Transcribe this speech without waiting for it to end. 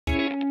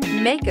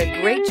Make a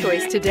great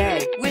choice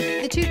today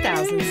with the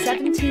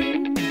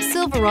 2017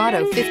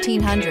 Silverado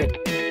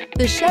 1500.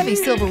 The Chevy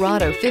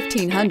Silverado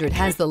 1500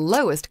 has the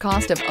lowest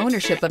cost of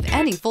ownership of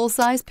any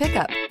full-size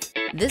pickup.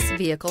 This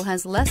vehicle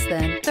has less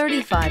than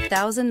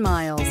 35,000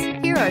 miles.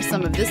 Here are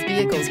some of this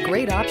vehicle's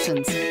great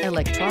options: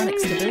 electronic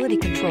stability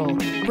control,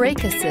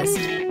 brake assist,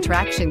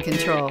 traction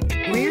control,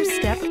 rear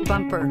step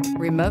bumper,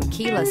 remote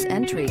keyless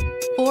entry,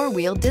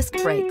 four-wheel disc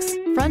brakes,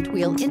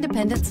 front-wheel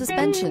independent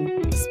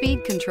suspension,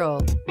 speed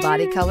control,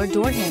 body color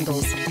door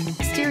handles,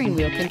 steering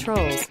wheel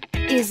controls.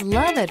 Is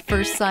love at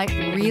first sight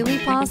really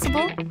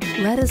possible?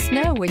 Let us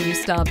know when you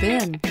stop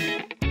in.